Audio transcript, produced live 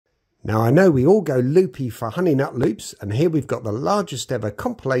Now I know we all go loopy for Honey Nut Loops, and here we've got the largest ever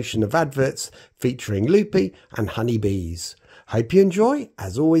compilation of adverts featuring Loopy and Honey Bees. Hope you enjoy.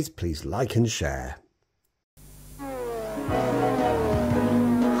 As always, please like and share.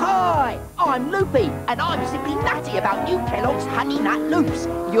 Hi, I'm Loopy, and I'm simply nutty about new Kellogg's Honey Nut Loops.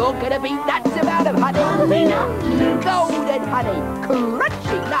 You're gonna be nuts about them, honey. Honey Nut Loops. Golden honey,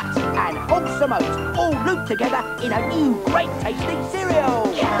 crunchy nuts, and wholesome oats, all looped together in a new great tasting cereal.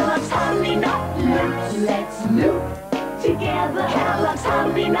 Kellogg's Honey Nut Loops. Let's loop together. Kellogg's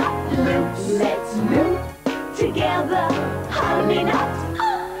Honey Nut Loops. Let's loop together. Honey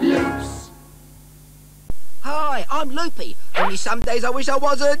Nut Loops. Hi, I'm Loopy. Only some days I wish I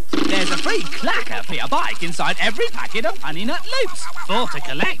wasn't. There's a free clacker for your bike inside every packet of Honey Nut Loops. 4 to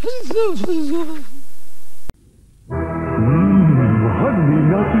collect. Honey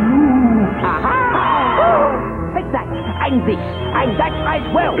Nut Loops. Aha! Take that, and this, and that as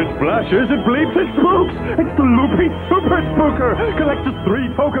well. It flashes, it bleeps, it spooks. It's the Loopy Super Spooker. Collect just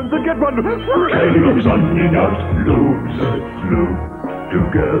 3 tokens and get one free. Kellogg's Honey Nut Loops. Let's loop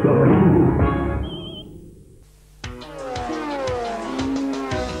together.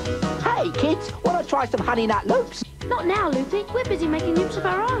 Hey kids, wanna try some Honey Nut Loops? Not now, Loopy. We're busy making loops of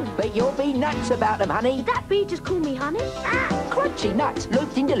our own. But you'll be nuts about them, honey. Did that bee just call me honey? Ah, crunchy nuts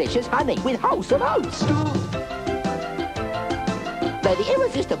looped in delicious honey with wholesome oats. They're the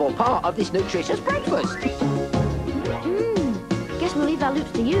irresistible part of this nutritious breakfast. Guess we'll leave our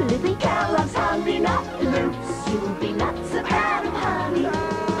loops to you, Loopy. Kellogg's Honey Nut Loops. You'll be nuts about them, honey.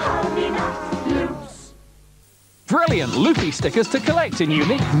 Honey Nut Loops. Brilliant Loopy stickers to collect in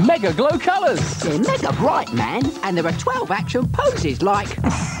unique mega glow colours. They're mega bright, man, and there are 12 action poses like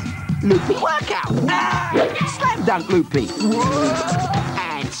Loopy Workout, Slam Dunk Loopy,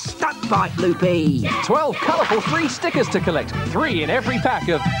 and Stunt Bite Loopy. 12 colourful free stickers to collect, 3 in every pack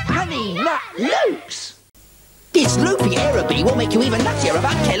of Honey Nut Loops. This Loopy Era Bee will make you even nuttier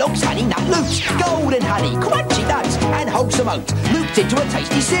about Kellogg's Honey Nut Loops. Golden honey, crunchy nuts, and wholesome oats looped into a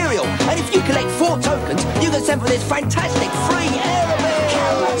tasty cereal. And if you collect 4 tokens, you can send for this fantastic free Era Bee.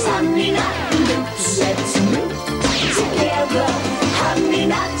 Kellogg's Honey Nut Loops. Let's loop together. Honey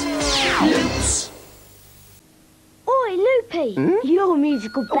Nut Loops. Oi, Loopy. Your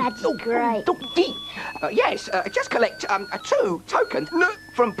musical badge is great. Yes, just collect 2 tokens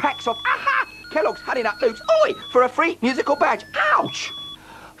from packs of Kellogg's Honey Nut Loops, for a free musical badge. Ouch!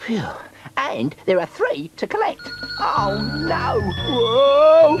 Phew. And there are 3 to collect. Oh, no!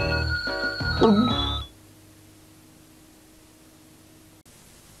 Whoa!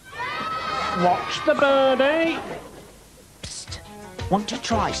 Watch the birdie. Psst. Want to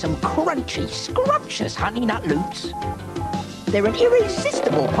try some crunchy, scrumptious Honey Nut Loops? They're an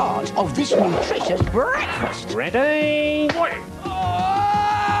irresistible part of this nutritious breakfast. Ready? Wait.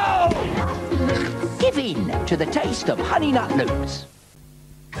 Give in to the taste of Honey Nut Loops.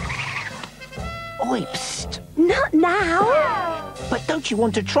 Oi, psst. Not now. But don't you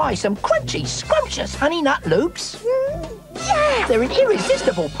want to try some crunchy, scrumptious Honey Nut Loops? Yeah. They're an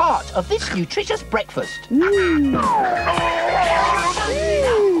irresistible part of this nutritious breakfast. Give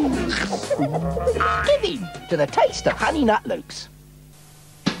in to the taste of Honey Nut Loops.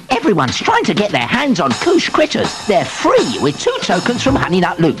 Everyone's trying to get their hands on Koosh Critters. They're free with 2 tokens from Honey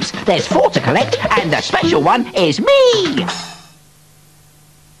Nut Loops. There's 4 to collect, and the special one is me!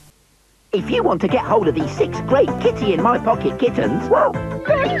 If you want to get hold of these 6 great Kitty in My Pocket kittens, well,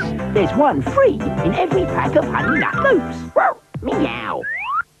 there's 1 free in every pack of Honey Nut Loops. Well, meow.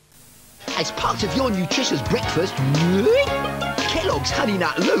 As part of your nutritious breakfast, Kellogg's Honey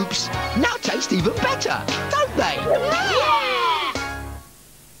Nut Loops now taste even better, don't they? Yeah!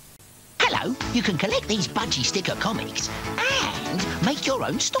 Hello, you can collect these budgie sticker comics and make your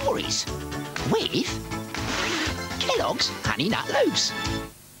own stories with Kellogg's Honey Nut Loops.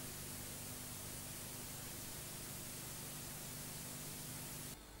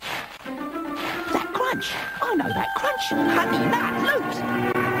 That crunch, I know that crunch, Honey Nut Loops.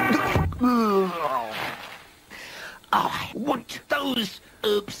 I want those.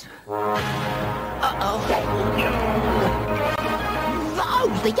 Oops.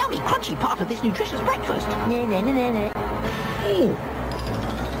 Those, the yummy, crunchy part of this nutritious breakfast. Ooh.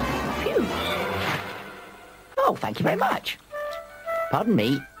 Phew. Oh, thank you very much. Pardon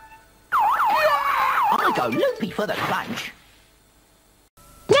me. I go Loopy for the crunch.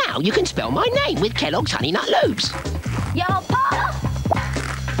 Now you can spell my name with Kellogg's Honey Nut Loops. Yoppa!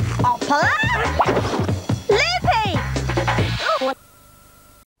 Hoppa! Loopy!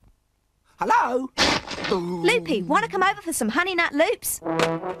 Hello? Loopy, want to come over for some Honey Nut Loops?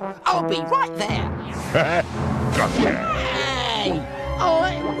 I'll be right there. Hey!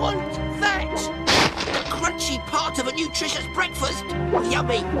 I want that! The crunchy part of a nutritious breakfast.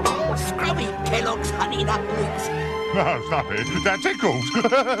 Yummy, scrubby Kellogg's Honey Nut Loops. Oh, stop it. That tickles.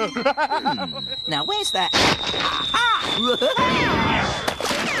 Now, where's that? Aha!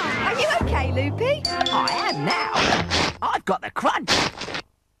 Are you okay, Loopy? I am now. I've got the crunch.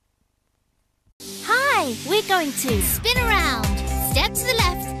 Hi, we're going to spin around. Step to the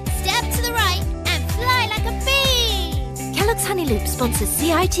left, step to the right, and fly like a bee. Kellogg's Honey Loop sponsors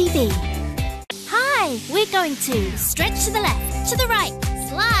CITV. Hi, we're going to stretch to the left, to the right,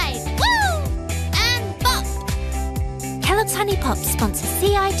 slide, woo, and bop. Kellogg's Honey Pop sponsors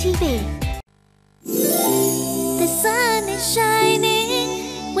CITV. The sun is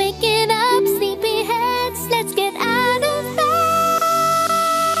shining, waking up sleepy heads. Let's get out of bed.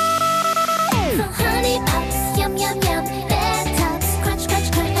 So honey pops, yum yum yum, red tops, crunch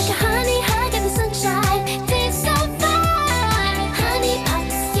crunch crunch, like a honey hug in the sunshine. Tastes so fine. Honey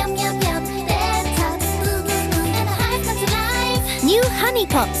pops, yum yum yum, red tops, boo boo boo, and the hive comes alive. New Honey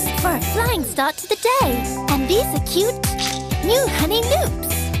Pops for a flying start to the day. And these are cute new Honey Loops.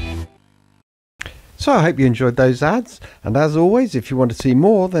 So I hope you enjoyed those ads, and as always, if you want to see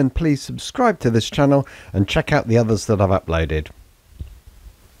more, then please subscribe to this channel and check out the others that I've uploaded.